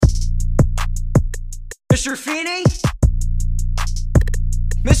Mr. Feeney?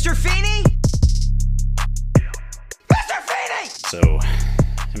 Mr. Feeney? Mr. Feeney! So,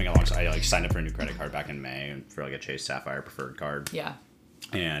 I signed up for a new credit card back in May for like a Chase Sapphire preferred card. Yeah.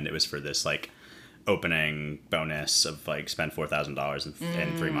 And it was for this like opening bonus of like spend $4,000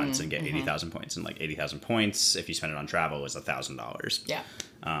 in 3 months and get 80,000 points. And like 80,000 points, if you spend it on travel, is $1,000. Yeah.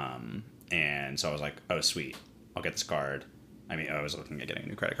 And so I was like, oh, sweet. I'll get this card. I mean, I was looking at getting a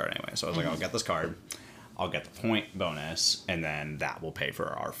new credit card anyway. So I was like, I'll get this card. I'll get the point bonus. And then that will pay for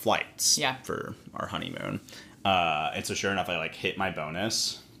our flights for our honeymoon. And so sure enough, I like hit my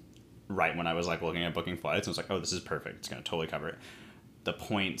bonus right when I was like looking at booking flights. I was like, oh, this is perfect. It's going to totally cover it. The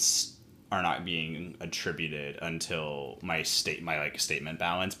points are not being attributed until my statement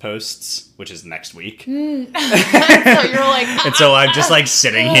balance posts, which is next week. So you're like, and so I'm just like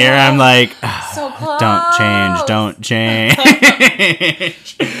sitting here. I'm like, so close. Don't change.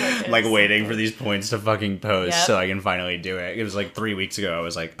 Like waiting for these points to fucking post so I can finally do it. It was like 3 weeks ago. I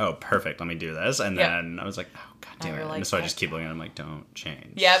was like, oh, perfect. Let me do this. And then I was like, oh, God damn it. Like, and so I just keep looking at it. I'm like, don't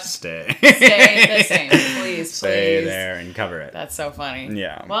change. Yep. Stay the same. Please. Stay there and cover it. That's so funny.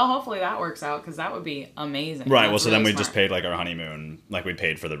 Yeah. Well, hopefully that works out because that would be amazing. Right. That's Well, so really then we smart. just paid like our honeymoon, like we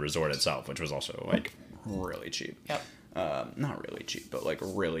paid for the resort itself, which was also like really cheap. Yep. Not really cheap, but like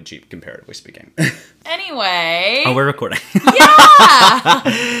really cheap comparatively speaking. Anyway. Oh, we're recording. Yeah.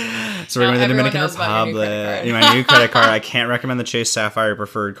 So we're going to the everyone Dominican knows about your new credit Republic. card. My new credit card. I can't recommend the Chase Sapphire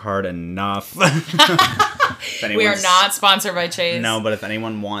preferred card enough. We are not sponsored by Chase. No, but if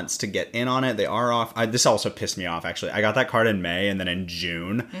anyone wants to get in on it, they are off. This also pissed me off, actually. I got that card in May, and then in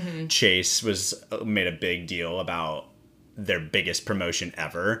June, Chase made a big deal about their biggest promotion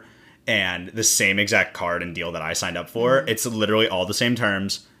ever. And the same exact card and deal that I signed up for, it's literally all the same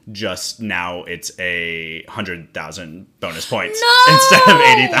terms. Just now it's 100,000 bonus points instead of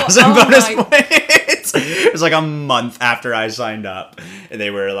 80,000 bonus points. It was like a month after I signed up. And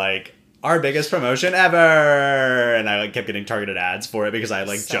they were like, our biggest promotion ever. And I like kept getting targeted ads for it because I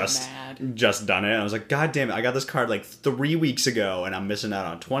like just done it. And I was like, God damn it. I got this card like 3 weeks ago and I'm missing out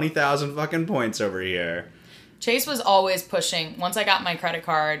on 20,000 fucking points over here. Chase was always pushing once I got my credit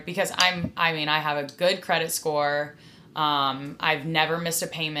card because I have a good credit score. I've never missed a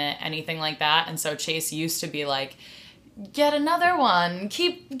payment, anything like that. And so Chase used to be like, get another one,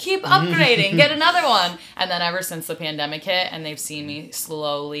 keep upgrading, get another one. And then ever since the pandemic hit and they've seen me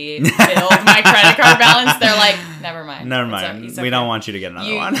slowly build my credit card balance, they're like, never mind. It's okay. We don't want you to get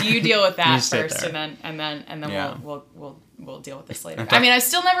another one. You deal with that stay first there. and then we'll deal with this later. I mean, I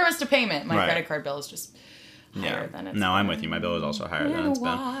still never missed a payment. My credit card bill is just higher than it's been. I'm with you. My bill is also higher than it's been.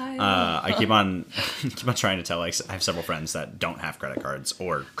 I keep on trying to tell, like, I have several friends that don't have credit cards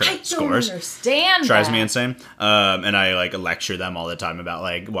or credit scores. I don't understand Drives that. me insane. And I like lecture them all the time about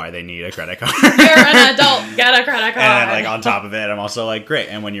like why they need a credit card. You're an adult, get a credit card. And then, like, on top of it, I'm also like, great.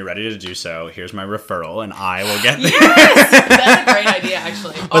 And when you're ready to do so, here's my referral, and I will get there. Yes! That's a great idea,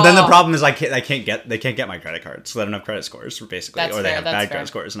 actually. But then the problem is they can't get my credit card, so they don't have credit scores basically, That's or they fair, have that's bad fair. credit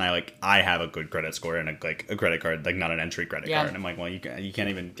scores. And I have a good credit score and a credit card, like not an entry credit card. And I'm like, well, I can't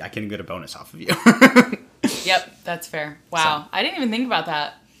even get a bonus off of you. Yep, that's fair. Wow, I didn't even think about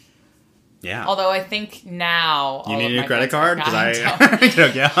that. Yeah. Although I think now You all need of a new my credit friends card have because gotten I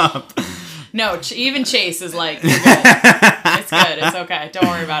hook you up. No, even Chase is like, you're good. It's good. It's okay. Don't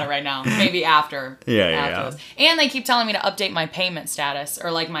worry about it right now. Maybe after. Yeah. This. And they keep telling me to update my payment status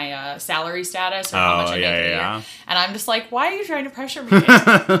or like my salary status or how much I make a year. And I'm just like, why are you trying to pressure me?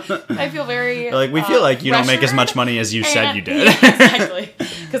 I feel very we feel like you don't make as pressured. much money as you said you did. Yeah, exactly.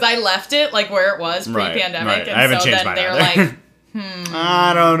 Because I left it like where it was pre-pandemic. Right. And I haven't so changed then mine they're either. like,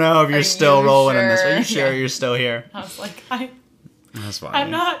 I don't know if you're still you rolling in this. Are you sure? sure you're still here? I was like, That's fine. I'm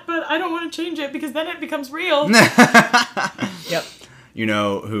not, but I don't want to change it because then it becomes real. Yep. You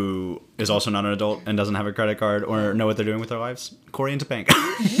know who is also not an adult and doesn't have a credit card or know what they're doing with their lives? Corey and Topanga.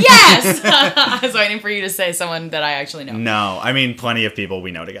 Yes! I was waiting for you to say someone that I actually know. No, I mean plenty of people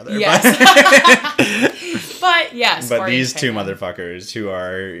we know together. Yes. But yes. But Corey these and two Topanga. motherfuckers who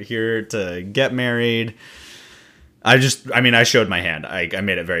are here to get married. I showed my hand. I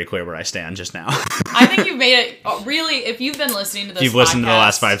made it very clear where I stand just now. I think you've made it really, if you've been listening to this If you've listened to the podcast,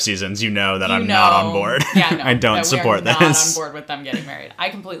 last 5 seasons, you know that I'm not on board. Yeah, no, I don't that support we're this. not on board with them getting married. I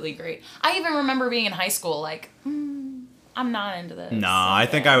completely agree. I even remember being in high school like, I'm not into this. No, I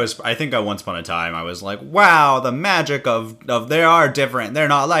think once upon a time I was like, wow, the magic of they are different. They're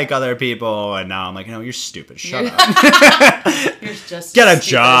not like other people. And now I'm like, no, you're stupid. Shut up. You're just Get a stupid as the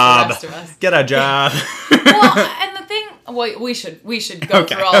job. rest of us. Get a job. Well, and the thing, Well, we should go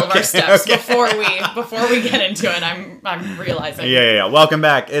through all of our steps before we get into it. I'm realizing. Yeah. Welcome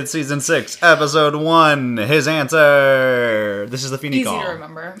back. It's season 6, episode 1. His answer. This is the Feeney call. Easy to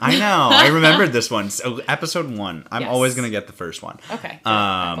remember. I know. I remembered this one. So, episode 1. I'm always gonna get the first one. Okay.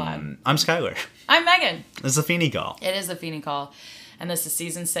 I'm Skylar. I'm Megan. This is the Feeney call. It is the Feeney call, and this is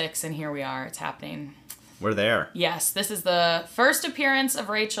season 6, and here we are. It's happening. We're there. Yes, this is the first appearance of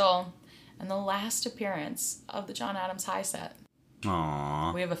Rachel. And the last appearance of the John Adams High set.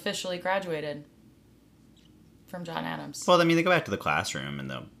 Aww. We have officially graduated from John Adams. Well, I mean, they go back to the classroom in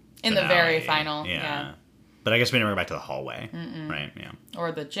the very final. Yeah. But I guess we never go back to the hallway, right? Yeah.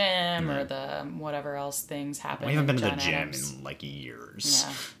 Or the gym, or the whatever else things happen. We haven't been to John the gym Adams. in like years.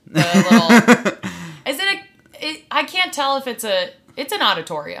 Yeah. The little. Is it I can't tell if it's an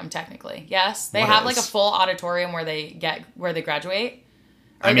auditorium technically. Yes, they have like a full auditorium where they graduate.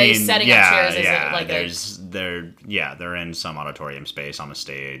 Are they setting up chairs? Is it like they're in some auditorium space on a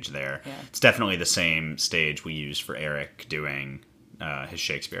stage there. Yeah. It's definitely the same stage we used for Eric doing his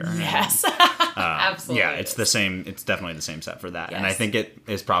Shakespeare. Yes. Absolutely. Yeah, it's the same. It's definitely the same set for that. Yes. And I think it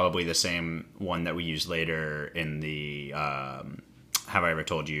is probably the same one that we used later in the Have I Ever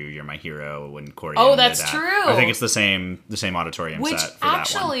Told You You're My Hero when Corey. Oh, that's true. I think it's the same auditorium set for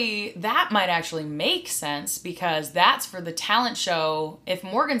actually, that might actually make sense because that's for the talent show. If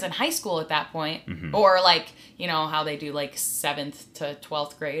Morgan's in high school at that point, or like, you know, how they do like 7th to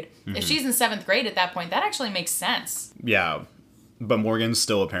 12th grade. If she's in 7th grade at that point, that actually makes sense. Yeah. But Morgan's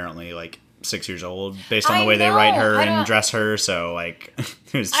still apparently like 6 years old based on the way they write her and dress her. So like,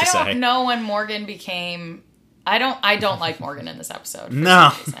 who's to say? I don't know when Morgan became... I don't like Morgan in this episode.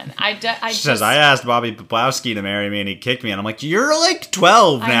 No. She says, I asked Bobby Poplawski to marry me and he kicked me. And I'm like, you're like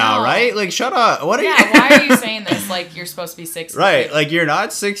 12 now, right? Like, shut up. What are you? Yeah, why are you saying this? Like, you're supposed to be 6. Right. Like, you're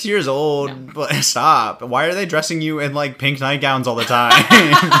not 6 years old. No. But stop. Why are they dressing you in like pink nightgowns all the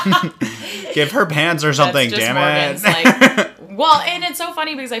time? Give her pants or something, damn Morgan's, it. Like, well, and it's so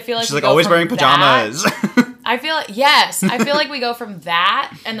funny because I feel like she's like always wearing pajamas. I feel like we go from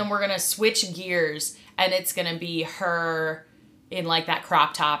that and then we're going to switch gears. And it's going to be her in like that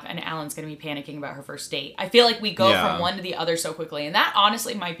crop top and Alan's going to be panicking about her first date. I feel like we go from one to the other so quickly. And that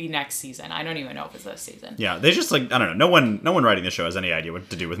honestly might be next season. I don't even know if it's this season. Yeah, they just like, I don't know. No one writing the show has any idea what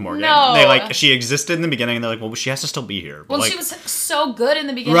to do with Morgan. No. They like, she existed in the beginning and they're like, well, she has to still be here. But, well, like, she was so good in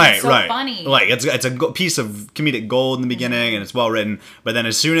the beginning. Right, it's so funny. Like it's a piece of comedic gold in the beginning and it's well written. But then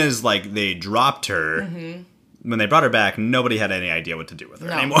as soon as like they dropped her, when they brought her back, nobody had any idea what to do with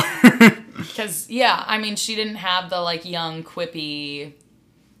her anymore. Because, yeah, I mean, she didn't have the, like, young, quippy,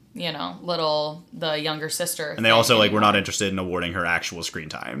 you know, the younger sister. And they also, like, were not interested in awarding her actual screen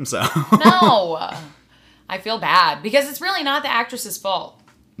time, so. No. I feel bad. Because it's really not the actress's fault.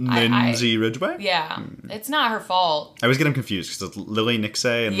 Lindsay Ridgway? Yeah. It's not her fault. I always get them confused because it's Lily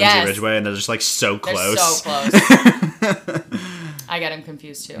Nixay and Lindsay Ridgway, and they're just, like, so close. They're so close. I get them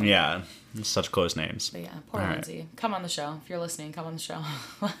confused, too. Yeah. Such close names. But yeah, poor Lindsay. Right. Come on the show. If you're listening, come on the show.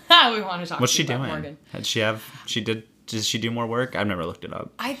 We want to talk What's to you she about doing? Morgan. Did she do more work? I've never looked it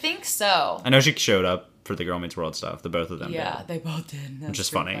up. I think so. I know she showed up for the Girl Meets World stuff. The both of them did. They both did. That's which is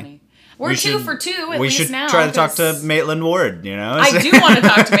funny. We're 2 for 2 at least now. We should try to talk to Maitland Ward, you know? I do want to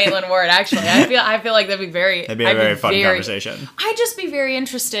talk to Maitland Ward, actually. I feel like that'd be a very fun conversation. I'd just be very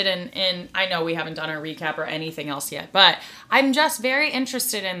interested in, I know we haven't done a recap or anything else yet, but I'm just very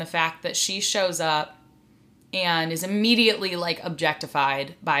interested in the fact that she shows up and is immediately, like,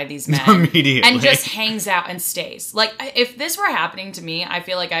 objectified by these men. Immediately. And just hangs out and stays. Like, if this were happening to me, I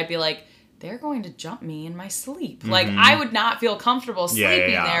feel like I'd be like, they're going to jump me in my sleep. Like, I would not feel comfortable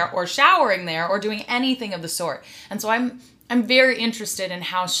sleeping there or showering there or doing anything of the sort. And so I'm very interested in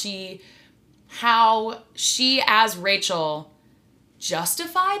how she as Rachel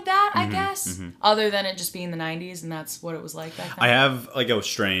justified that, I guess, other than it just being the 90s and that's what it was like back then. I have, like, a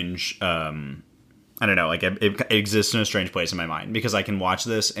strange, I don't know, like, it exists in a strange place in my mind because I can watch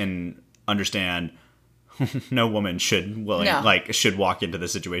this and understand no woman should walk into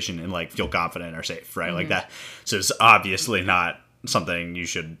this situation and like feel confident or safe, right? Like that. So it's obviously not something you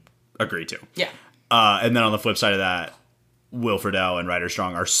should agree to. Yeah. And then on the flip side of that, Will Friedle and Ryder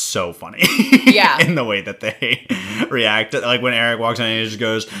Strong are so funny. Yeah. In the way that they react. Like when Eric walks in and he just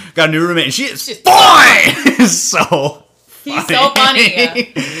goes, got a new roommate and she's fine! So He's so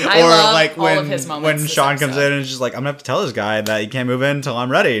funny. I love like all of his moments. When Sean comes in and she's like, I'm going to have to tell this guy that he can't move in until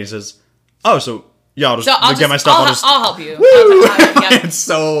I'm ready. He says, oh, so yeah, I'll get my stuff. I'll help you. Woo! It's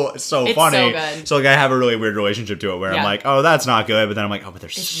so it's funny. So good. So like I have a really weird relationship to it where I'm like, oh, that's not good, but then I'm like, oh, but they're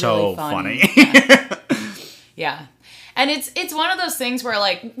so really funny. Yeah. And it's one of those things where,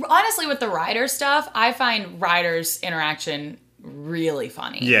 like, honestly, with the Ryder stuff, I find Ryder's interaction really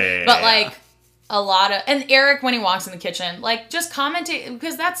funny. Yeah. But, like, a lot of... And Eric, when he walks in the kitchen, like, just commenting...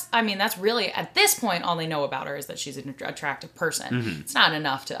 Because that's really, at this point, all they know about her is that she's an attractive person. It's not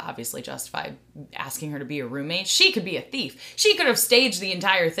enough to obviously justify asking her to be a roommate. She could be a thief. She could have staged the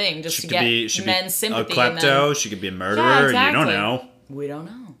entire thing just to get men's sympathy. A klepto. She could be a murderer. Yeah, exactly. You don't know. We don't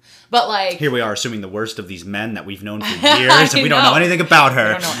know. But, like... Here we are assuming the worst of these men that we've known for years, and we don't know anything about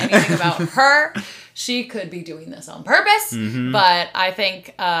her. We don't know anything about her. She could be doing this on purpose. But I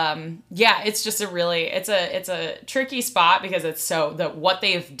think, it's just it's a tricky spot because it's what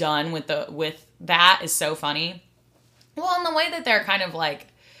they've done with that is so funny. Well, in the way that they're kind of like,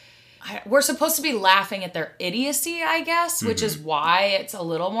 we're supposed to be laughing at their idiocy, I guess, which is why it's a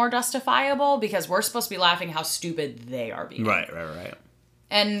little more justifiable, because we're supposed to be laughing how stupid they are being. Right.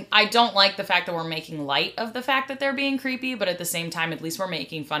 And I don't like the fact that we're making light of the fact that they're being creepy, but at the same time, at least we're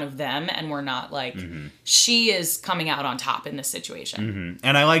making fun of them, and we're not like, she is coming out on top in this situation.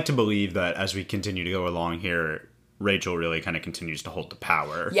 And I like to believe that as we continue to go along here, Rachel really kind of continues to hold the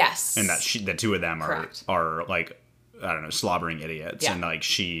power. Yes. And that the two of them are like, I don't know, slobbering idiots. Yeah. And like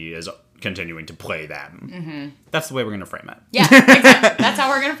she is continuing to play them. That's the way we're going to frame it. Yeah, exactly. That's how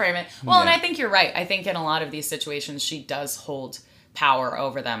we're going to frame it. Well, and I think you're right. I think in a lot of these situations, she does hold power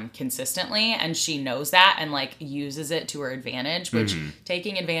over them consistently, and she knows that and like uses it to her advantage, which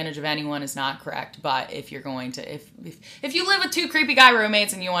taking advantage of anyone is not correct. But if you're going to if you live with two creepy guy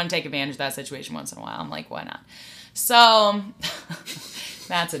roommates and you want to take advantage of that situation once in a while, I'm like, why not? So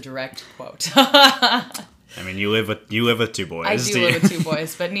that's a direct quote. I mean, you live with two boys. I do live with two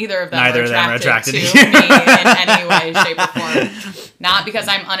boys, but neither of them are attracted to me you. in any way, shape, or form. Not because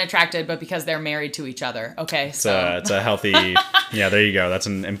I'm unattracted, but because they're married to each other. Okay, so it's a healthy. Yeah, there you go. That's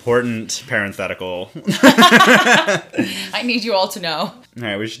an important parenthetical. I need you all to know. All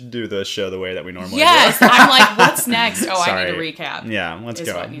right, we should do the show the way that we normally do. Yes, I'm like, what's next? Oh, Sorry. I need to recap. Yeah, let's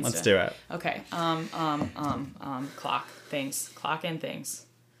go. Let's do it. Okay. Clock things. Clock in things.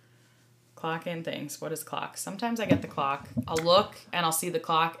 Clock in things. What is clock? Sometimes I get the clock. I'll look and I'll see the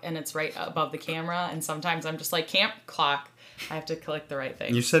clock and it's right above the camera. And sometimes I'm just like, camp clock. I have to click the right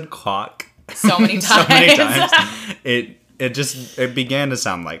thing. You said clock so many times. So many times. It began to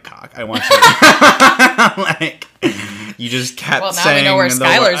sound like cock. I want you to like you just kept saying. Well, now we know where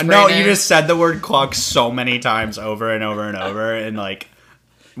Skylar's brain is. You just said the word clock so many times over and over and over in like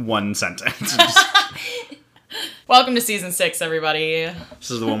one sentence. Welcome to season 6, everybody.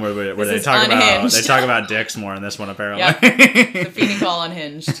 This is the one where they talk about dicks more in this one, apparently. Yep. The Feeney Call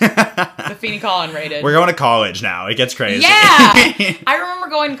Unhinged. The Feeney Call Unrated. We're going to college now. It gets crazy. Yeah! I remember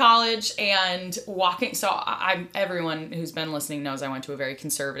going to college and walking. So everyone who's been listening knows I went to a very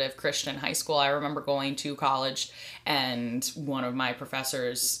conservative Christian high school. I remember going to college and one of my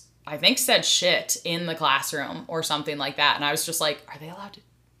professors, I think, said shit in the classroom or something like that. And I was just like, Are they allowed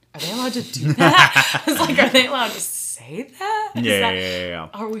to do that? I was like, are they allowed to say that? Yeah.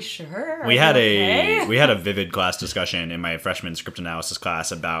 Are we sure? We had a vivid class discussion in my freshman script analysis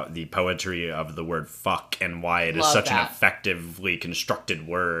class about the poetry of the word fuck and why it is such an effectively constructed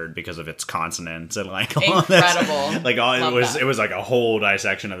word because of its consonants and like all incredible. This. Like it was like a whole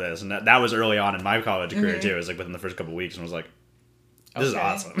dissection of this, and that was early on in my college career too. It was like within the first couple of weeks, and I was like, this is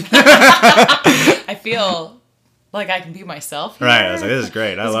awesome. I feel like I can be myself here. Right, I was like, this is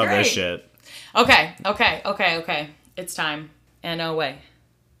great. I love this shit. Okay. It's time. And away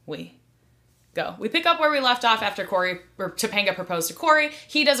we go. We pick up where we left off after Topanga proposed to Corey.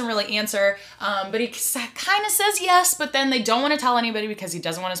 He doesn't really answer, but he kind of says yes, but then they don't want to tell anybody because he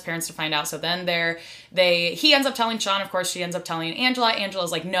doesn't want his parents to find out. So then he ends up telling Sean. Of course, she ends up telling Angela.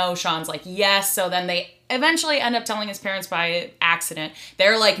 Angela's like, no. Sean's like, yes. So then they eventually end up telling his parents by accident.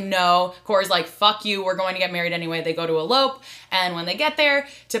 They're like, no. Corey's like, fuck you. We're going to get married anyway. They go to elope. And when they get there,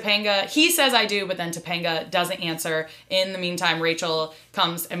 Topanga, he says I do, but then Topanga doesn't answer. In the meantime, Rachel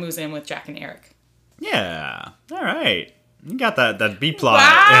comes and moves in with Jack and Eric. Yeah. All right. You got that B plot.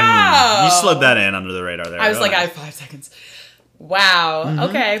 Wow. And you slid that in under the radar there. I was like, I have 5 seconds. Wow. Mm-hmm.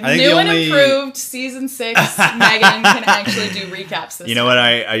 Okay. New and improved season 6. Megan can actually do recaps this You know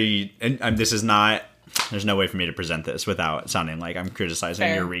time. What? This is not... There's no way for me to present this without sounding like I'm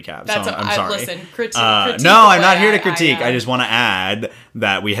criticizing your recap. So I'm sorry. Listen, critique no, I'm not here to critique. I just want to add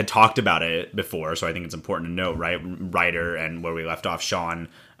that we had talked about it before, so I think it's important to note, right? Ryder and where we left off, Sean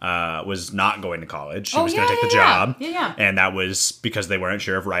was not going to college. She Oh, was going to yeah, take the yeah, job. yeah. Yeah. And that was because they weren't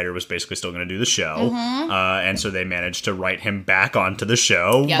sure if Ryder was basically still going to do the show. And so they managed to write him back onto the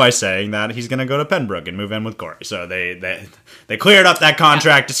show Yep. by saying that he's going to go to Pembroke and move in with Corey. So they cleared up that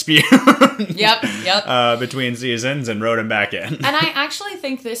contract dispute Yep. between seasons and wrote him back in. And I actually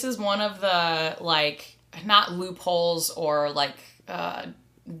think this is one of the, like, not loopholes or, like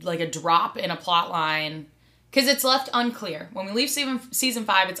a drop in a plot line. Because it's left unclear. When we leave season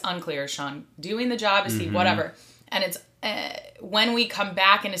 5, it's unclear. Is Sean doing the job? Is he whatever? And it's when we come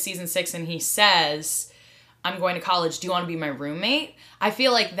back into season 6 and he says, I'm going to college. Do you want to be my roommate? I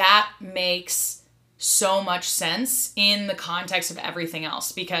feel like that makes so much sense in the context of everything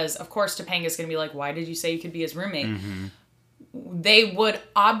else. Because, of course, Topanga's going to be like, why did you say you could be his roommate? They would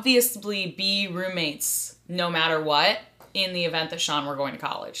obviously be roommates no matter what, in the event that Sean were going to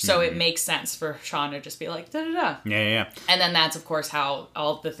college. So it makes sense for Sean to just be like, da-da-da. Yeah. And then that's, of course, how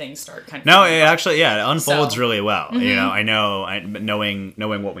all the things start kind of... No, it actually, it unfolds So- really well. You know,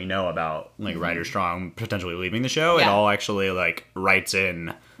 knowing what we know about, like, Ryder Strong potentially leaving the show, it Yeah. all actually, like, writes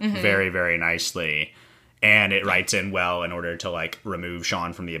in very, very nicely. And it writes in well in order to, like, remove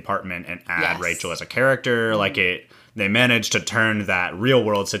Sean from the apartment and add Yes. Rachel as a character. Like, they managed to turn that real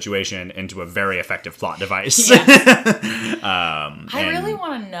world situation into a very effective plot device. Yes. I and- really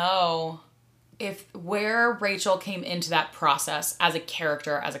want to know where Rachel came into that process as a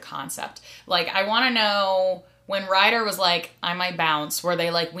character, as a concept. Like, I want to know when Ryder was like, I might bounce, were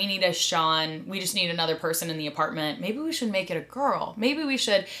they like, we need a Sean, we just need another person in the apartment. Maybe we should make it a girl. Maybe we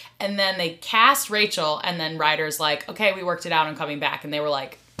should. And then they cast Rachel, and then Ryder's like, okay, we worked it out, I'm coming back. And they were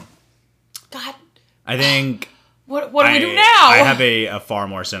like, God, I think... what do we do now? I have a far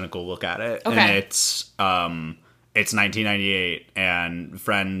more cynical look at it. Okay. And it's 1998, and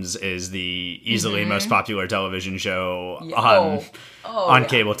Friends is the easily most popular television show on yeah.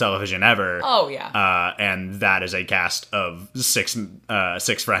 cable television ever. Oh, yeah. And that is a cast of six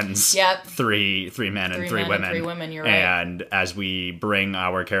friends. Yep. Three men and three men and women. 3 women, you're right. And as we bring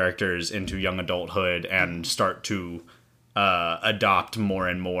our characters into young adulthood and start to adopt more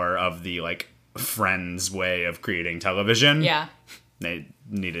and more of the, like, Friends way of creating television. Yeah, They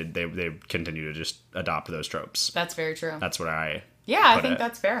continue to just adopt those tropes. that's very true. That's what I Yeah, I put think it.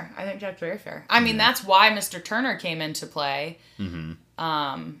 that's fair. I think that's very fair. I mean, that's why Mr. Turner came into play.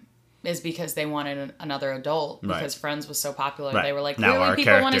 Is because they wanted another adult. Right. Because Friends was so popular. Right. They were like, Now clearly our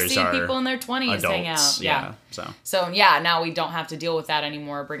people want to characters see are people in their 20s hang out. adults. Yeah. So So, yeah, now we don't have to deal with that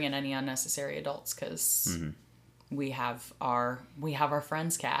anymore, bring in any unnecessary adults, because we have our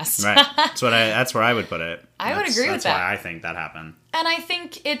Friends cast. right. That's where I would put it. I would agree with That's why that. I think that happened. And I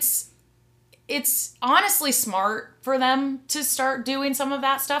think it's honestly smart for them to start doing some of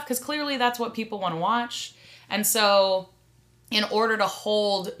that stuff, because clearly that's what people want to watch. And so in order to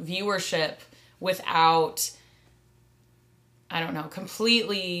hold viewership without, I don't know,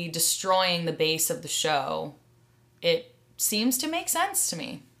 completely destroying the base of the show, it seems to make sense to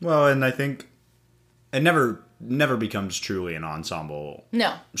me. Well, and I think it never becomes truly an ensemble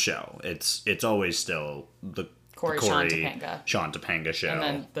No. show. It's always still the Corey, Sean Topanga show. And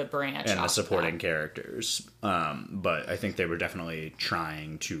then the branch and the off of supporting that. characters. But I think they were definitely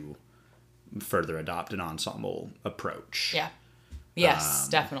trying to further adopt an ensemble approach. Yeah. Yes,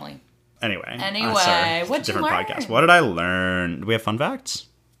 definitely. Anyway, Anyway, what'd you different learn? podcast. What did I learn? Do we have fun facts?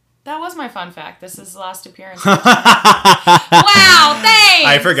 That was my fun fact. This is the last appearance. Wow, thanks!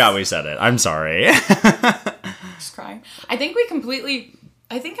 I forgot we said it. I'm sorry. Just crying. I think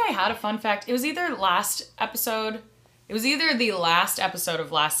I had a fun fact. It was either the last episode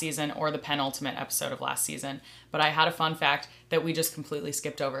of last season or the penultimate episode of last season. But I had a fun fact that we just completely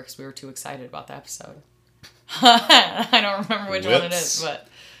skipped over because we were too excited about the episode. I don't remember which one it is, but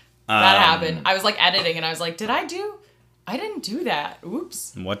that happened. I was like editing and I was like, I didn't do that.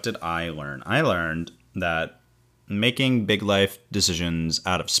 Oops. What did I learn? I learned that making big life decisions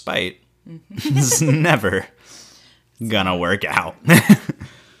out of spite is never gonna work out.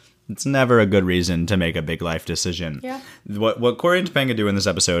 It's never a good reason to make a big life decision. Yeah. What Corey and Topanga do in this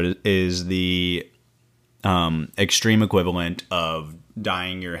episode is the extreme equivalent of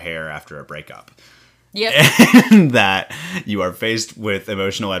dyeing your hair after a breakup. Yep. That you are faced with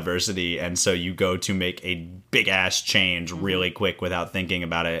emotional adversity, and so you go to make a big ass change really quick without thinking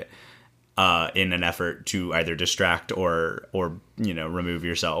about it, in an effort to either distract or remove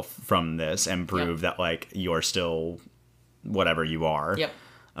yourself from this and prove that, like, you're still whatever you are. Yep.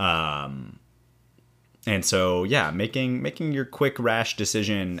 And so, yeah, making your quick rash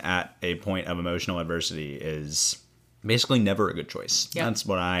decision at a point of emotional adversity is basically never a good choice. Yep. That's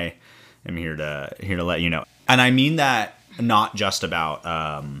what I am here to let you know. And I mean that not just about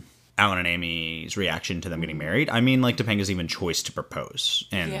Alan and Amy's reaction to them getting married. I mean, like, Topanga's even choice to propose.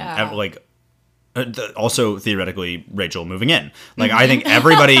 And, also, theoretically, Rachel moving in. Like, I think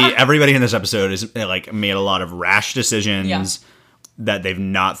everybody in this episode is, like, made a lot of rash decisions that they've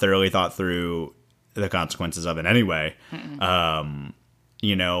not thoroughly thought through the consequences of in any way.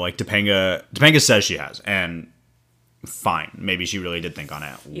 You know, like, Topanga says she has. And fine. Maybe she really did think on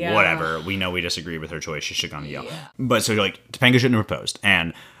it. Yeah. Whatever. We know we disagree with her choice. She should have gone to Yale. But so, like, Topanga shouldn't have proposed.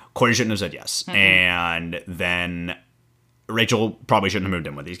 And Corey shouldn't have said yes. And then Rachel probably shouldn't have moved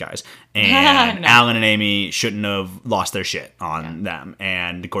in with these guys. And Alan and Amy shouldn't have lost their shit on them.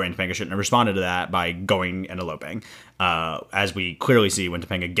 And Corey and Topanga shouldn't have responded to that by going and eloping. As we clearly see when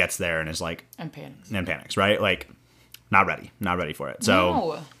Topanga gets there and is like... And panics. And panics, right? Like, not ready for it.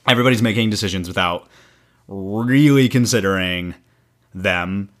 So everybody's making decisions without really considering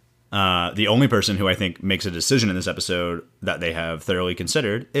them. The only person who I think makes a decision in this episode that they have thoroughly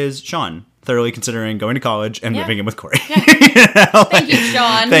considered is Sean. Thoroughly considering going to college and moving in with Corey. Thank you,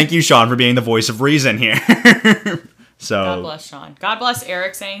 Sean. Thank you, Sean, for being the voice of reason here. So God bless Sean. God bless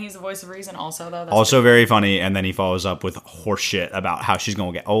Eric saying he's the voice of reason also, though. That's also very funny, and then he follows up with horse shit about how she's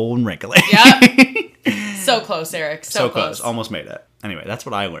going to get old and wrinkly. Yep. So close, Eric. So close. Almost made it. Anyway, that's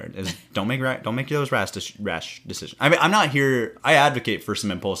what I learned: is don't make those rash decisions. I mean, I'm not here. I advocate for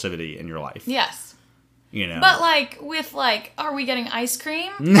some impulsivity in your life. Yes. You know, but like with like, are we getting ice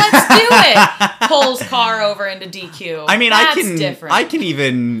cream? Let's do it. Pulls car over into DQ. I mean, That's I different. can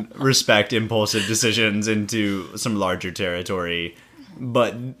even respect impulsive decisions into some larger territory,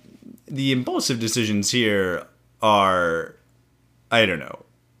 but the impulsive decisions here are, I don't know,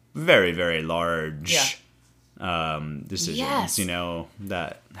 very, very large decisions. Yes. You know,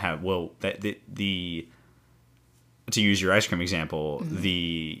 that have the to use your ice cream example,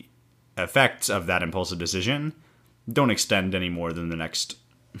 the effects of that impulsive decision don't extend any more than the next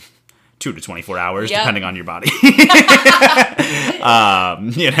 2 to 24 hours, depending on your body. You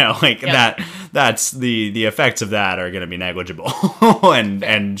know, like that's the effects of that are going to be negligible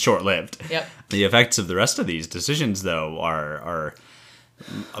and short-lived. Yep. The effects of the rest of these decisions, though, are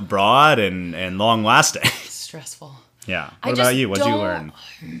broad and long-lasting. Stressful. Yeah. What about you? What'd you learn?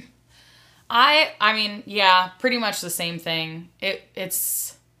 I mean, yeah, pretty much the same thing.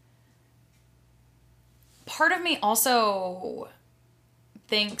 It's part of me also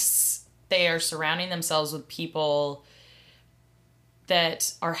thinks they are surrounding themselves with people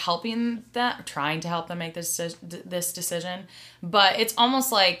that are helping them, trying to help them make this decision. But it's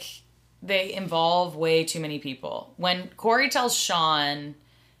almost like they involve way too many people. When Corey tells Sean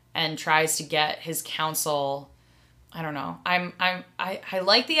and tries to get his counsel, I don't know. I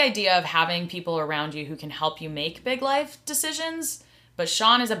like the idea of having people around you who can help you make big life decisions, but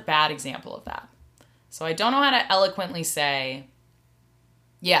Sean is a bad example of that. So I don't know how to eloquently say,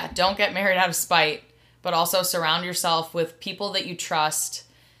 yeah, don't get married out of spite, but also surround yourself with people that you trust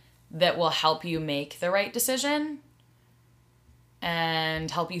that will help you make the right decision and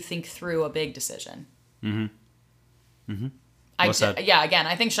help you think through a big decision. Mm-hmm. Mm-hmm. Again,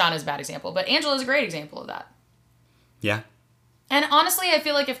 I think Sean is a bad example, but Angela is a great example of that. Yeah. And honestly, I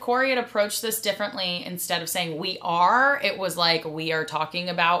feel like if Corey had approached this differently, instead of saying we are, it was like we are talking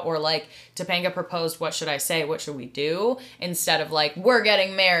about, or like Topanga proposed, what should I say? What should we do? Instead of like, we're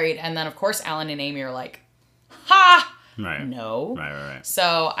getting married. And then of course, Alan and Amy are like, ha! Right. No. Right.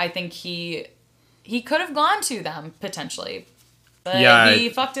 So I think he could have gone to them potentially, but he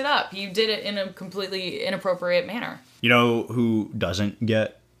fucked it up. He did it in a completely inappropriate manner. You know who doesn't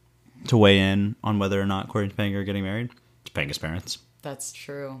get to weigh in on whether or not Corey and Topanga are getting married? Topanga's parents. That's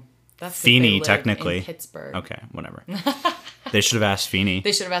true. That's Feeney, technically. in Pittsburgh. Okay, whatever. They should have asked Feeney.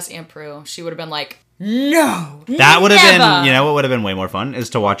 They should have asked Aunt Prue. She would have been like, no. That would have been, you know what would have been way more fun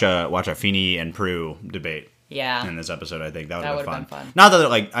is to watch a Feeney and Prue debate. Yeah. In this episode, I think that would have been fun. fun. Not that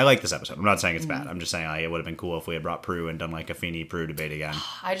like I like this episode. I'm not saying it's bad. I'm just saying like, it would have been cool if we had brought Prue and done like a Feeney Prue debate again.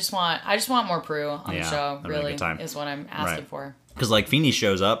 I just want more Prue on the show. Really, is what I'm asking for. Because like Feeney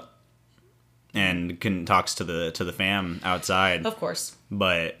shows up and talks to the fam outside, of course.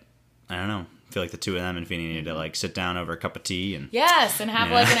 But I don't know. I feel like the two of them and Feeney need to like sit down over a cup of tea and and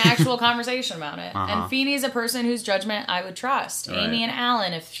have like an actual conversation about it. And Feeney's a person whose judgment I would trust. Right. Amy and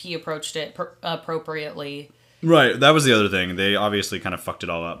Alan, if he approached it appropriately. Right. That was the other thing. They obviously kind of fucked it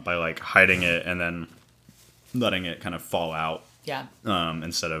all up by like hiding it and then letting it kind of fall out. Yeah.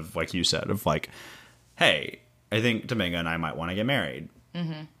 Instead of like you said, of like, hey, I think Topanga and I might want to get married.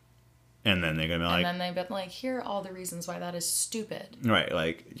 Mm-hmm. And then they're going to be like... And then they've been like, here are all the reasons why that is stupid. Right,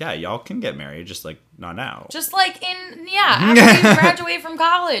 like, yeah, y'all can get married, just, like, not now. Just like after you graduate from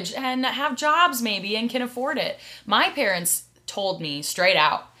college and have jobs maybe and can afford it. My parents told me straight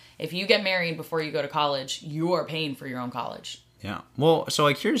out, if you get married before you go to college, you are paying for your own college. Yeah. Well, so,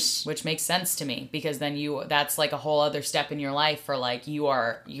 like, here's... Which makes sense to me, because then that's like a whole other step in your life for, like, you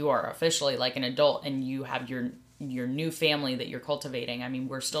are officially like an adult and you have your new family that you're cultivating. I mean,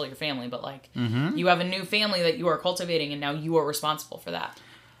 we're still your family, but like you have a new family that you are cultivating, and now you are responsible for that.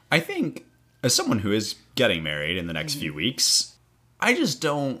 I think as someone who is getting married in the next few weeks, I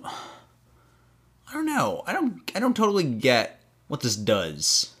don't know. I don't totally get what this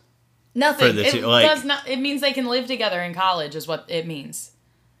does. Nothing. For It does not. It means they can live together in college, is what it means.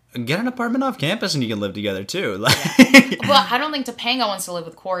 Get an apartment off campus and you can live together too. Well, I don't think Topanga wants to live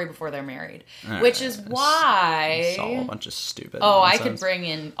with Corey before they're married, which is why... It's all a bunch of stupid nonsense. I could bring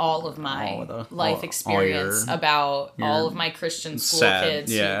in all of my life experience about all of my Christian school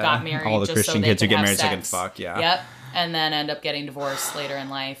kids who got married. All the just Christian so kids who get have married sex. so they can fuck, yeah. Yep, and then end up getting divorced later in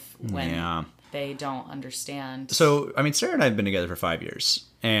life when they don't understand. So, I mean, Sarah and I have been together for 5 years,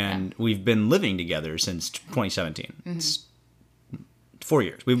 and we've been living together since 2017. Mm-hmm. It's 4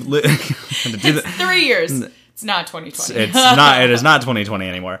 years. We've It's 3 years. It's not 2020. It's not. It is not 2020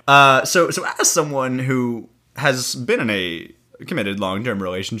 anymore. So as someone who has been in a committed long-term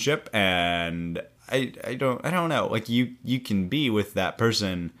relationship, and I don't know. Like you can be with that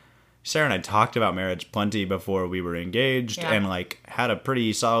person. Sarah and I talked about marriage plenty before we were engaged, and like had a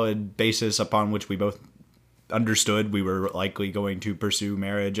pretty solid basis upon which we both understood we were likely going to pursue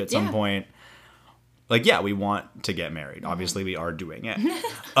marriage at some point. Like, yeah, we want to get married. Obviously, we are doing it.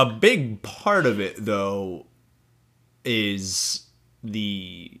 A big part of it, though, is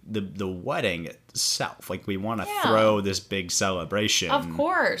the wedding itself. Like, we want to throw this big celebration. Of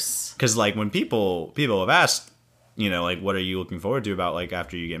course. Because, like, when people have asked, you know, like, what are you looking forward to about, like,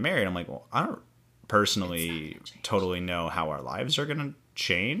 after you get married? I'm like, well, I don't personally totally know how our lives are going to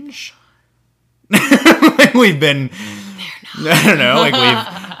change. Like, we've been... I don't know,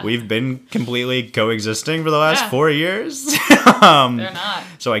 like we've been completely coexisting for the last 4 years. They're not.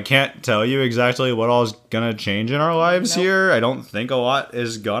 So I can't tell you exactly what all is gonna change in our lives here. I don't think a lot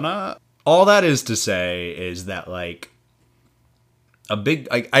is gonna. All that is to say is that, like, a big,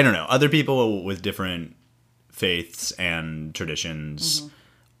 I don't know, other people with different faiths and traditions,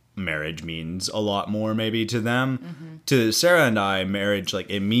 marriage means a lot more maybe to them. To Sarah and I, marriage, like,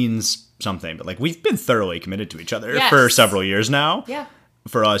 it means something, but like we've been thoroughly committed to each other for several years now. Yeah.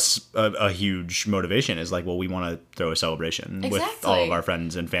 For us, a huge motivation is like, well, we want to throw a celebration with all of our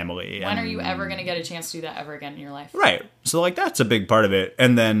friends and family. When are you ever going to get a chance to do that ever again in your life? Right. So like that's a big part of it.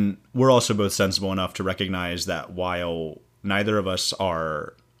 And then we're also both sensible enough to recognize that while neither of us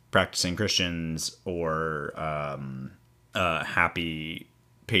are practicing Christians or happy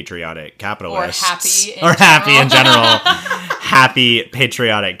patriotic capitalists or happy in general. Happy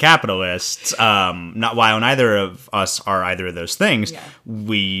patriotic capitalists, not while neither of us are either of those things,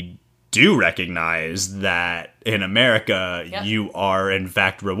 we do recognize that in America you are in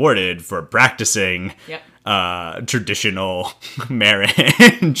fact rewarded for practicing traditional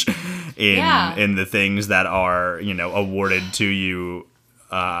marriage in the things that are, you know, awarded to you,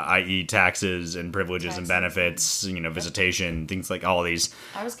 i.e. taxes and privileges and benefits, you know, visitation, things like all these.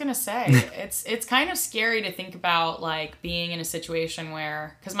 I was gonna say, it's kind of scary to think about, like, being in a situation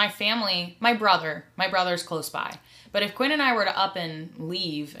where, because my brother's close by, but if Quinn and I were to up and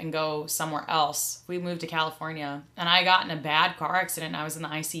leave and go somewhere else, we moved to California, and I got in a bad car accident and I was in the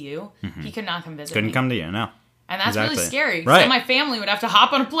ICU, he could not come visit me. Couldn't come to you, no. And that's really scary. Right. So my family would have to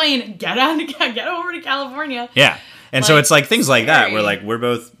hop on a plane, get over to California. Yeah. And like, so it's like things like that where like we're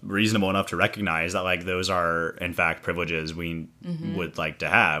both reasonable enough to recognize that like those are in fact privileges we would like to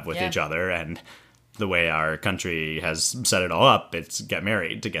have with each other, and the way our country has set it all up, it's get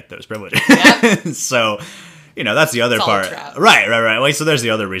married to get those privileges. Yep. So, you know, that's the other part. Right. Like, so there's the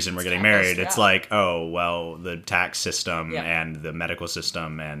other reason we're getting married. It's like, oh, well, the tax system and the medical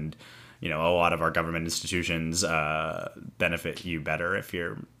system and, you know, a lot of our government institutions benefit you better if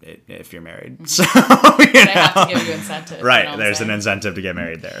you're married. So they have to give you incentive. Right, you know, there's an incentive to get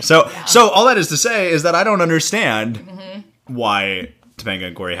married there. So so all that is to say is that I don't understand why Topanga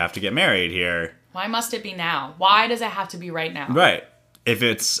and Corey have to get married here. Why must it be now? Why does it have to be right now? Right. If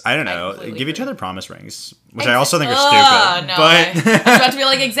it's, I don't know, give each other promise rings, which I also think are stupid. No, but I was about to be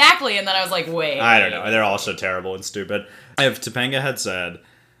like, exactly, and then I was like, wait. I don't know. They're also terrible and stupid. If Topanga had said,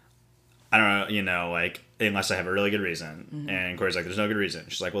 I don't know, you know, like, unless I have a really good reason. And Corey's like, there's no good reason.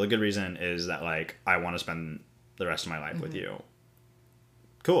 She's like, well, the good reason is that, like, I want to spend the rest of my life with you.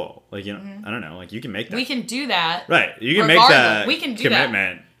 cool. Like, you know, I don't know. Like, you can make that. We can do that. Right. You can make Regardless, that we can do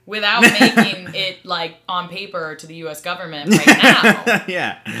commitment. that without making it like on paper to the U.S. government right now.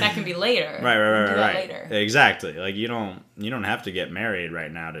 Yeah. That can be later. Right. We can do that Right. later. Exactly. Like, you don't have to get married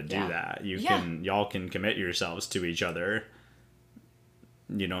right now to do Yeah. that. Yeah. Y'all can commit yourselves to each other.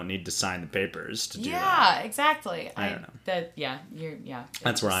 You don't need to sign the papers to do that. Yeah, exactly. I don't know.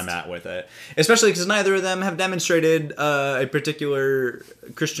 That's Where I'm at with it. Especially because neither of them have demonstrated a particular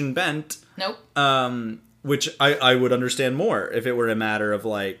Christian bent. Nope. Which I would understand more if it were a matter of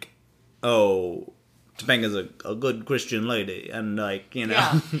like, oh, Topanga's a good Christian lady, and like, you know.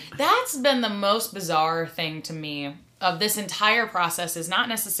 Yeah. That's been the most bizarre thing to me of this entire process is not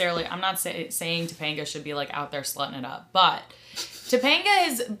necessarily, I'm not saying Topanga should be like out there slutting it up, but Topanga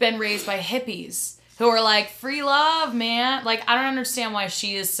has been raised by hippies who are like, free love, man. Like, I don't understand why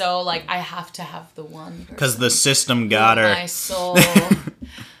she is so like, I have to have the one. Because the system got her. My soul.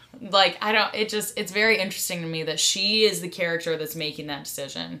 Like, I don't, it's very interesting to me that she is the character that's making that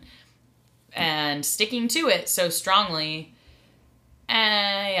decision and sticking to it so strongly.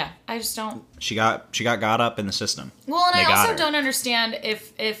 And yeah, I just don't. She got got up in the system. Well, and They I got also her. don't understand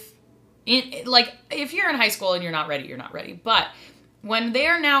if you're in high school and you're not ready, you're not ready. But when they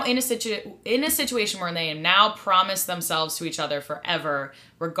are now in a situation where they now promise themselves to each other forever,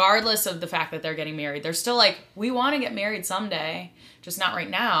 regardless of the fact that they're getting married, they're still like, we want to get married someday, just not right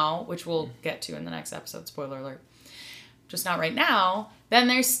now, which we'll get to in the next episode. Spoiler alert. Just not right now. Then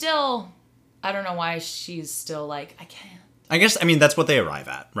there's still, I don't know why she's still like, I can't. I guess, I mean, that's what they arrive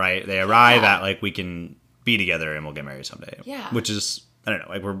at, right? They arrive at, like, we can be together and we'll get married someday. Yeah. Which is, I don't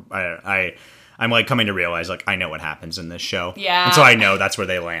know, like, I'm, like, coming to realize, like, I know what happens in this show. Yeah. And so I know that's where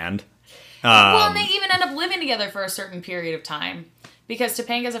they land. Well, and they even end up living together for a certain period of time because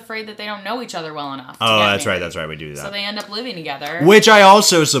Topanga's afraid that they don't know each other well enough. Oh, that's right, we do that. So they end up living together. Which I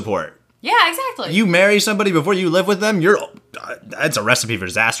also support. Yeah, exactly. You marry somebody before you live with them, that's a recipe for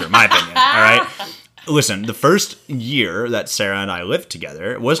disaster, in my opinion, all right? Listen, the first year that Sarah and I lived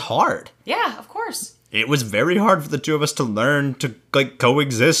together was hard. Yeah, of course. It was very hard for the two of us to learn to like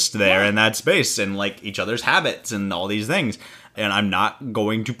coexist there in that space and like each other's habits and all these things. And I'm not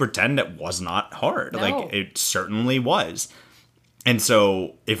going to pretend it was not hard. No. Like it certainly was. And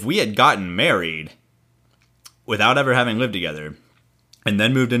so if we had gotten married without ever having lived together and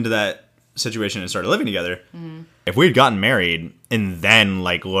then moved into that situation and started living together, if we had gotten married and then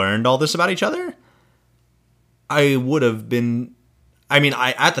like learned all this about each other, I would have been, I mean,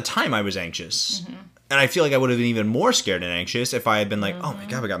 at the time I was anxious. And I feel like I would have been even more scared and anxious if I had been like, oh my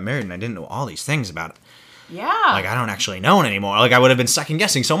God, we got married and I didn't know all these things about it. Yeah. Like, I don't actually know it anymore. Like, I would have been second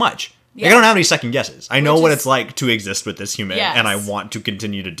guessing so much. Yeah. Like, I don't have any second guesses. I know Which what is- it's like to exist with this human, Yes. and I want to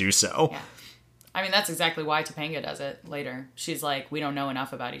continue to do so. Yeah. I mean, that's exactly why Topanga does it later. She's like, we don't know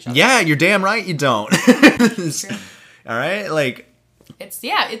enough about each other. Yeah, you're damn right you don't. True. All right? Like, It's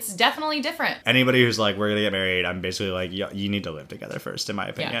definitely different. anybody who's like, we're going to get married, I'm basically like, you need to live together first, in my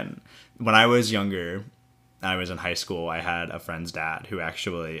opinion. When I was younger, I was in high school, I had a friend's dad who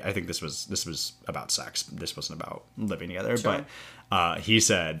actually, I think this was about sex. This wasn't about living together. Sure. But he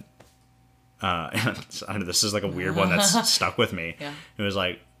said, I know this is like a weird one that's stuck with me. Yeah. It was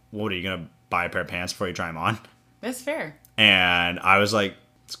like, what, are you going to buy a pair of pants before you try them on? That's fair. And I was like,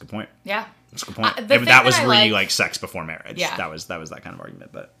 that's a good point. Yeah. That's a good point. The thing That was that I really like- like sex before marriage. Yeah. That was that kind of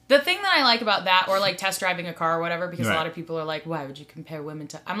argument. But The thing that I like about that, or like test driving a car or whatever, because Right. a lot of people are like, why would you compare women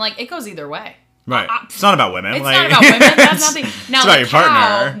to... I'm like, it goes either way. right. It's not about women. It's like, not about women. That's nothing. Now, it's about the your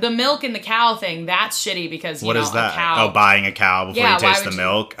cow, partner. the milk and the cow thing, that's shitty because, What is that? a cow... Oh, buying a cow before you why taste would the you-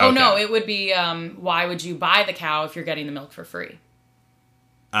 milk? Oh, Okay. no, it would be, why would you buy the cow if you're getting the milk for free?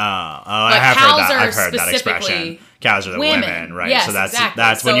 I have heard cows that. are I've heard that expression. specifically Cows are the women, women. right? Yes, so that's exactly.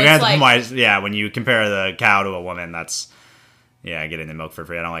 that's when So you it's like- anthropomorphize. When you compare the cow to a woman, that's getting the milk for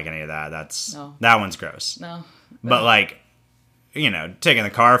free. I don't like any of that. That one's gross. No. But like, taking the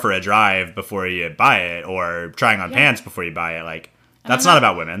car for a drive before you buy it, or trying on pants before you buy it, like that's not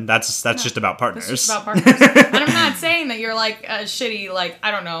about women. That's just about partners. It's just about partners. And I'm not saying that you're like a shitty, like,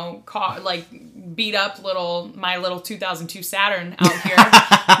 I don't know, like beat up my little 2002 Saturn out here.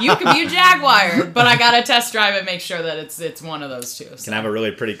 You can be a Jaguar, but I gotta test drive and make sure that it's one of those two. So. Can have a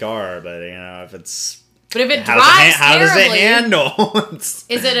really pretty car, but if it's But if it how drives does it terribly, handle? It's-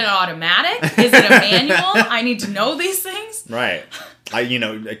 is it an automatic? Is it a manual? I need to know these things. right.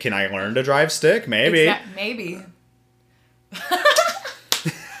 Can I learn to drive stick? Maybe. Maybe.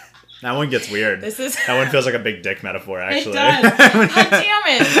 That one gets weird. That one feels like a big dick metaphor, actually. It does. God damn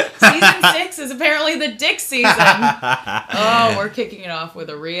it. Season 6 is apparently the dick season. Oh, we're kicking it off with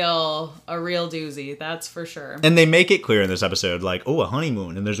a real doozy. That's for sure. And they make it clear in this episode, like, oh, a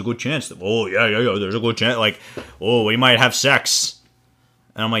honeymoon, and there's a good chance that, oh, yeah, there's a good chance, like, oh, we might have sex.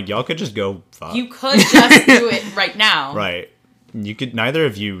 And I'm like, y'all could just go fuck. You could just do it right now. Right. You could, neither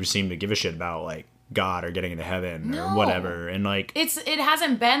of you seem to give a shit about, like, God or getting into heaven or whatever. And, like, it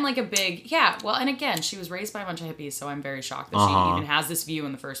hasn't been like a big, yeah, well, and again, she was raised by a bunch of hippies, so I'm very shocked that she even has this view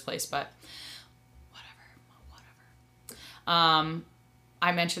in the first place, but whatever.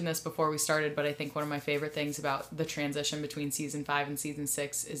 I mentioned this before we started, but I think one of my favorite things about the transition between season 5 and season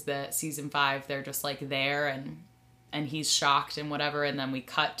 6 is that season 5, they're just like there and he's shocked and whatever, and then we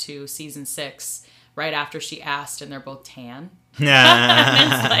cut to season 6 right after she asked, and they're both tan.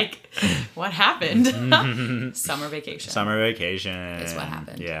 And it's like, what happened? Summer vacation. Summer vacation. Is what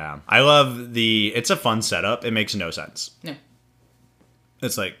happened. Yeah. I love it's a fun setup. It makes no sense. No.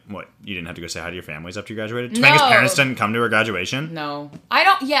 It's like, what? You didn't have to go say hi to your families after you graduated? No. Topanga's parents didn't come to her graduation? No. I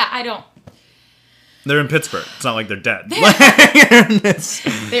don't. They're in Pittsburgh. It's not like they're dead. They're in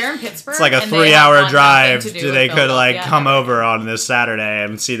Pittsburgh. It's like a 3-hour drive. They could like come over on this Saturday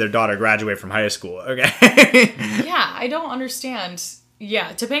and see their daughter graduate from high school. Okay. Yeah, I don't understand.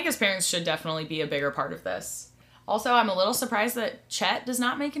 Yeah, Topanga's parents should definitely be a bigger part of this. Also, I'm a little surprised that Chet does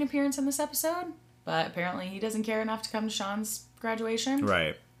not make an appearance in this episode, but apparently he doesn't care enough to come to Sean's graduation.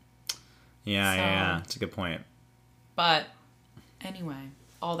 Right. Yeah. It's a good point. But anyway,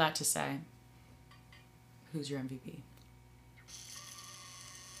 all that to say, who's your MVP?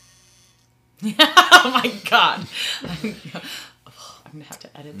 Oh my god. I'm gonna have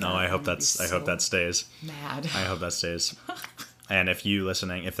to edit that. No, I hope that stays. Mad. I hope that stays. And if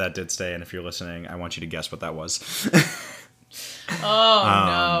that did stay, and if you're listening, I want you to guess what that was.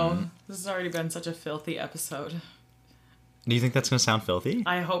 Oh no. This has already been such a filthy episode. Do you think that's gonna sound filthy?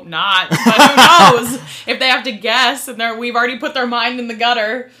 I hope not. But who knows? If they have to guess and we've already put their mind in the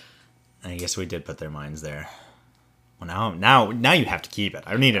gutter. I guess we did put their minds there. Well, now you have to keep it.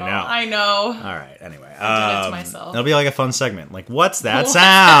 I need to know. I know. All right. Anyway, I did it to myself. It'll be like a fun segment. Like, what's that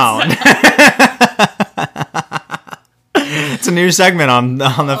sound? It's a new segment on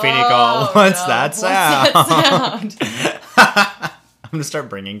the Feeney Call. What's that sound? I'm gonna start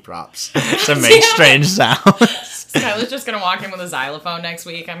bringing props to make strange sounds. Skylar's just gonna walk in with a xylophone next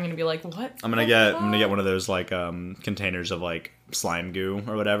week. I'm gonna be like, what? I'm gonna get one of those like containers of like slime goo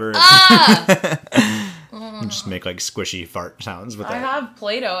or whatever. Just make like squishy fart sounds with it. I have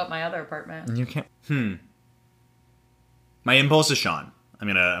Play-Doh at my other apartment. You can't. My impulse is Sean. I'm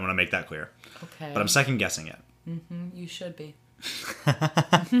gonna make that clear. Okay. But I'm second guessing it. You should be.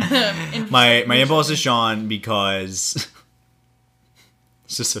 My impulse is Sean because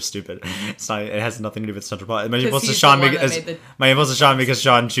it's just so stupid. It's not. It has nothing to do with Central Park. My impulse is Sean because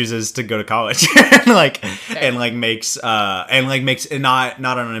Sean chooses to go to college and makes not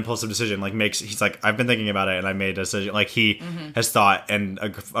on an impulsive decision. He's like, I've been thinking about it and I made a decision. Like he has thought and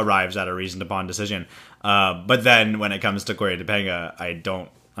arrives at a reasoned upon decision. But then when it comes to Corey Topanga, I don't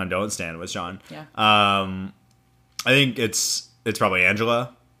stand with Sean. Yeah. I think it's probably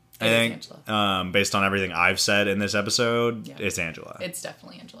Angela. I think, Angela. Based on everything I've said in this episode, it's Angela. It's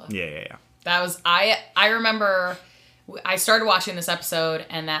definitely Angela. Yeah. That was, I remember I started watching this episode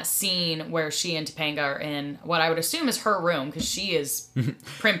and that scene where she and Topanga are in what I would assume is her room because she is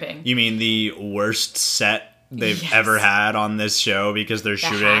primping. You mean the worst set they've ever had on this show because they're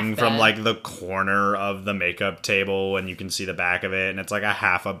shooting from like the corner of the makeup table and you can see the back of it and it's like a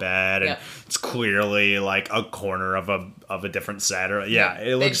half a bed and it's clearly like a corner of a different set or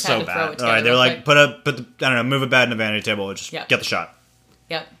it looks so bad. All right, they're like move a bed and a vanity table and just get the shot.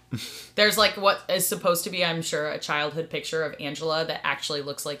 Yep. There's like what is supposed to be, I'm sure, a childhood picture of Angela that actually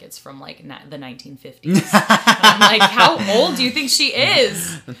looks like it's from like the 1950s. I'm like, how old do you think she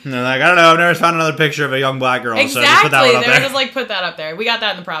is? They're like, I don't know, I've never found another picture of a young black girl. Exactly. So just put that one up there. They were just like, put that up there. We got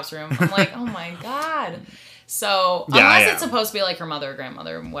that in the props room. I'm like, oh my god. So unless it's supposed to be like her mother or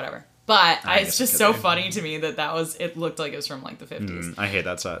grandmother or whatever. But it's just so funny to me that it looked like it was from like the 50s. I hate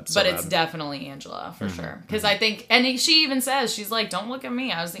that set. But it's definitely Angela for sure. Because I think, and she even says, she's like, don't look at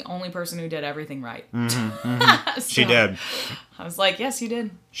me. I was the only person who did everything right. So, she did. I was like, yes, you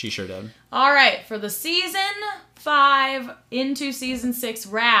did. She sure did. All right. For the season 5 into season 6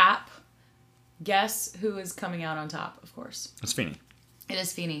 wrap, guess who is coming out on top, of course? It's Feeney. It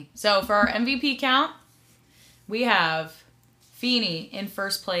is Feeney. So for our MVP count, we have Feeney in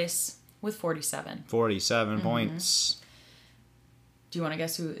first place with 47. 47 points. Do you want to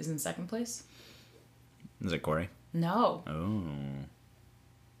guess who is in second place? Is it Corey? No. Oh.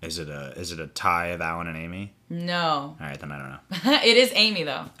 Is it a tie of Alan and Amy? No. All right, then I don't know. It is Amy,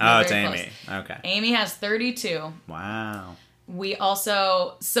 though. Oh, We're it's very Amy. close. Okay. Amy has 32. Wow. We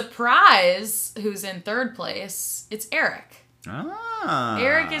also, surprise, who's in third place, it's Eric. Ah.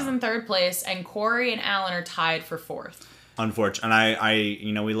 Eric is in third place, and Corey and Alan are tied for fourth. Unfortunate.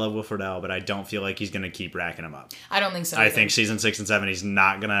 And we love Will Friedle, but I don't feel like he's gonna keep racking him up. I don't think so. I either. think season 6 and 7, he's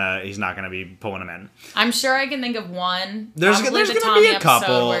not gonna be pulling him in. I'm sure I can think of one. There's probably gonna the be Tommy a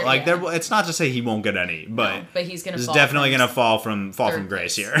couple. episode where, It's not to say he won't get any, but but he's gonna. he's fall definitely from gonna fall from third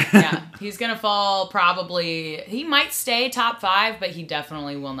grace place. here. Yeah, he's gonna fall probably. He might stay top 5, but he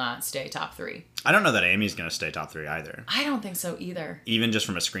definitely will not stay top 3. I don't know that Amy's gonna stay top 3 either. I don't think so either. Even just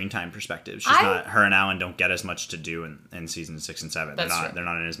from a screen time perspective, her and Alan don't get as much to do in seasons 6 and 7. That's true. They're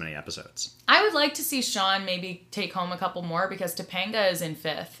not in as many episodes. I would like to see Sean maybe take home a couple more because Topanga is in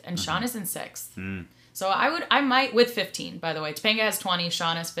 5th and Sean is in 6th. So I might with 15, by the way. Topanga has 20,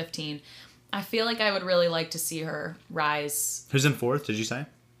 Sean has 15. I feel like I would really like to see her rise. Who's in 4th, did you say?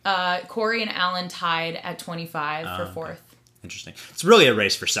 Corey and Alan tied at 25 for 4th. Interesting. It's really a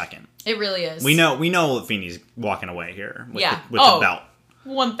race for 2nd. It really is. We know Feeney's walking away here with Yeah. the belt.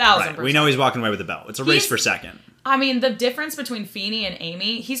 1,000%. Right. We know he's walking away with the belt. It's a race for 2nd. I mean, the difference between Feeney and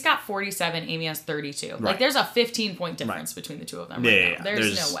Amy, he's got 47, Amy has 32. Right. Like, there's a 15-point difference between the two of them right now.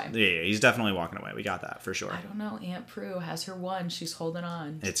 There's no way. Yeah, he's definitely walking away. We got that for sure. I don't know. Aunt Prue has her one. She's holding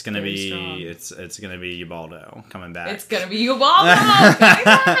on. It's gonna Very be strong. it's gonna be Ubaldo coming back. It's gonna be Ubaldo coming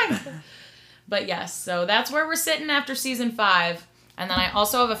back. But yes, so that's where we're sitting after season 5. And then I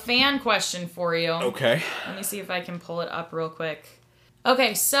also have a fan question for you. Okay. Let me see if I can pull it up real quick.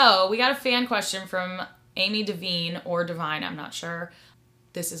 Okay, so we got a fan question from Amy Devine or Divine, I'm not sure.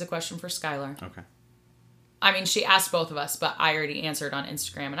 This is a question for Skylar. Okay. I mean, she asked both of us, but I already answered on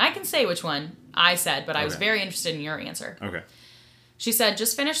Instagram. And I can say which one I said, but I was very interested in your answer. Okay. She said,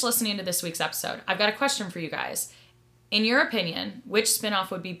 just finished listening to this week's episode. I've got a question for you guys. In your opinion, which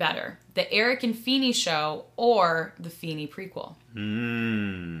spinoff would be better? The Eric and Feeney show or the Feeney prequel?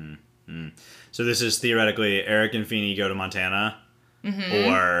 So this is theoretically Eric and Feeney go to Montana,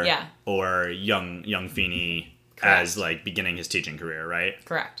 or young Feeney Correct. as like beginning his teaching career, right?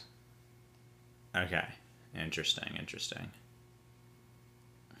 Correct. Okay, interesting.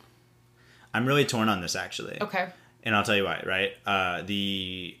 I'm really torn on this actually. Okay. And I'll tell you why. Right,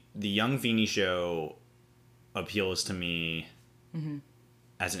 the young Feeney show appeals to me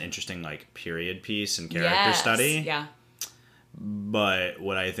as an interesting like period piece and character study. Yeah. But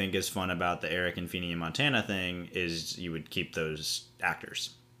what I think is fun about the Eric and Feeney in Montana thing is you would keep those actors.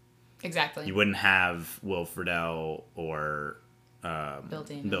 Exactly. You wouldn't have Will Friedle or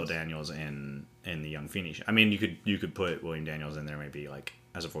Bill Daniels in the Young Feeney show. I mean, you could put William Daniels in there maybe like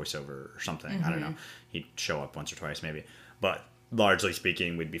as a voiceover or something. I don't know. He'd show up once or twice maybe. But largely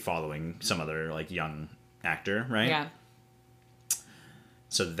speaking, we'd be following some other like young actor, right? Yeah.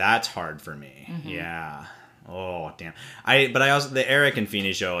 So that's hard for me. Yeah. Oh damn. But I also the Eric and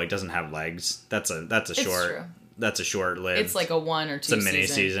Feeney show like doesn't have legs. That's a short. True. That's a short lived. It's like a 1 or 2 It's a mini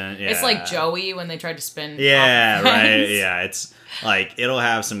season. Yeah. It's like Joey when they tried to spin. Yeah, off of right. Friends. Yeah, it's like it'll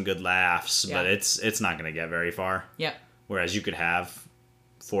have some good laughs, Yeah. but it's not gonna get very far. Yep. Whereas you could have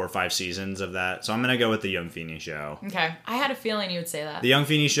 4 or 5 seasons of that. So I'm gonna go with the Young Feeney show. Okay. I had a feeling you would say that. The Young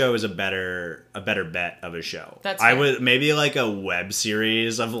Feeney show is a better bet of a show. That's I fair. would maybe like a web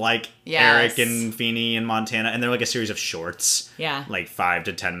series of like Yes. Eric and Feeney in Montana, and they're like a series of shorts. Yeah. Like 5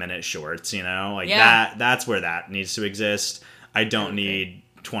 to 10 minute shorts, you know? Like Yeah. that's where that needs to exist. I don't Okay. need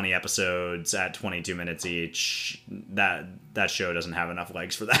 20 episodes at 22 minutes each. That show doesn't have enough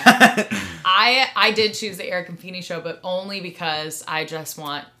legs for that. I did choose the Eric and Feeney show, but only because I just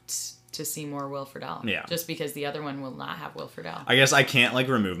want to see more Will Friedle. Yeah. Just because the other one will not have Will Friedle. I guess I can't like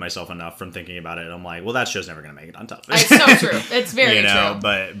remove myself enough from thinking about it. I'm like, well, that show's never gonna make it on television. It's so true. It's very you know,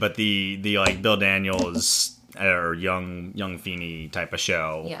 true. but the like Bill Daniels or young Feeney type of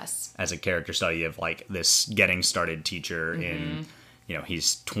show. Yes. As a character study of like this getting started teacher in, you know,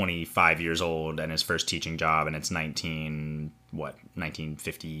 he's 25 years old and his first teaching job, and it's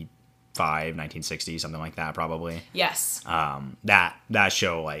 1955, 1960, something like that probably. Yes. That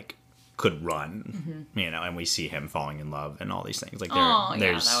show like could run, you know, and we see him falling in love and all these things. Like Oh, yeah,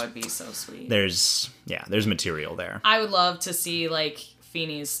 there's that would be so sweet. there's material there. I would love to see like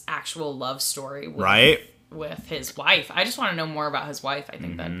Feeney's actual love story Right? with his wife. I just want to know more about his wife. I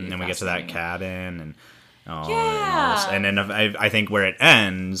think that'd be And then we get to that fascinating. cabin and Yeah. and then I think where it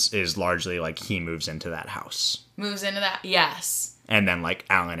ends is largely like he moves into that house, Moves into that. Yes. and then like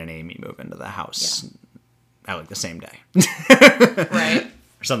Alan and Amy move into the house at like the same day. Right.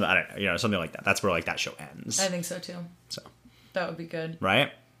 Or something, I don't know, you know, something like that. That's where like that show ends. I think so too. So, That would be good.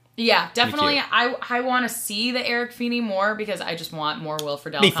 right? Yeah, definitely. cute. I want to see the Eric Feeney more because I just want more Will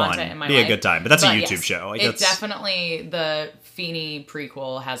Friedle Be content fun. in my Be life. a good time. But that's a YouTube yes, show. Like, it's that's definitely the Feeney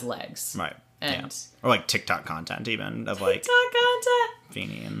prequel has legs. right. And Yeah. Or like TikTok content even of like TikTok content.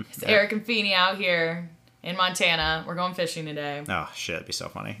 Feeney and It's Eric and Feeney out here in Montana. We're going fishing today. Oh shit, it'd be so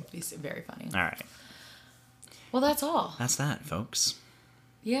funny. It'd be very funny. All right. Well, that's all. That's that, folks.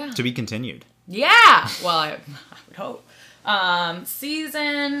 Yeah. To be continued. Yeah. Well, I would hope.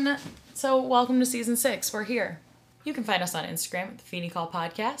 So welcome to season 6. We're here. You can find us on Instagram at the Feeney Call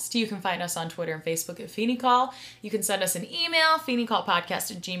Podcast. You can find us on Twitter and Facebook at Feeney Call. You can send us an email,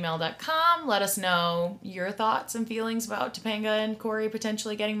 feeneycallpodcast@gmail.com. Let us know your thoughts and feelings about Topanga and Corey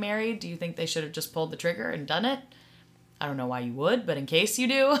potentially getting married. Do you think they should have just pulled the trigger and done it? I don't know why you would, but in case you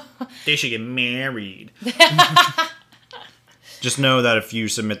do. They should get married. Just know that if you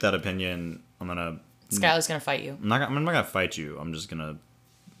submit that opinion, Skylar's going to fight you. I'm not gonna fight you. I'm just gonna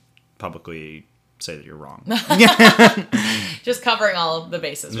publicly say that you're wrong. Just covering all of the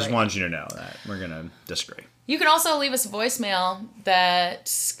bases, Just right? want you to know that we're gonna disagree. You can also leave us a voicemail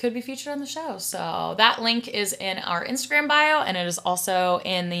that could be featured on the show. So that link is in our Instagram bio, and it is also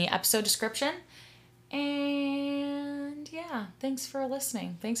in the episode description. And yeah, thanks for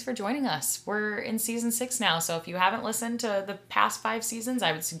listening. Thanks for joining us. We're in season 6 now, so if you haven't listened to the past 5 seasons,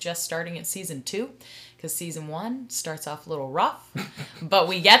 I would suggest starting at season 2, because season 1 starts off a little rough, but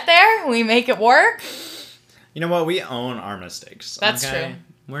we get there, we make it work. You know what? We own our mistakes. That's true.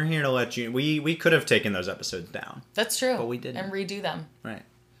 We're here to let you. We could have taken those episodes down. That's true. But we didn't. And redo them. Right.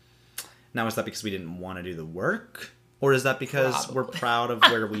 Now, is that because we didn't want to do the work? Or is that because we're Probably. proud of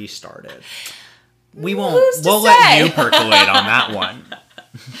where we started? We won't. Who's to We'll say? let you percolate on that one.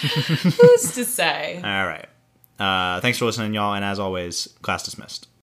 Who's to say? All right. Thanks for listening, y'all. And as always, class dismissed.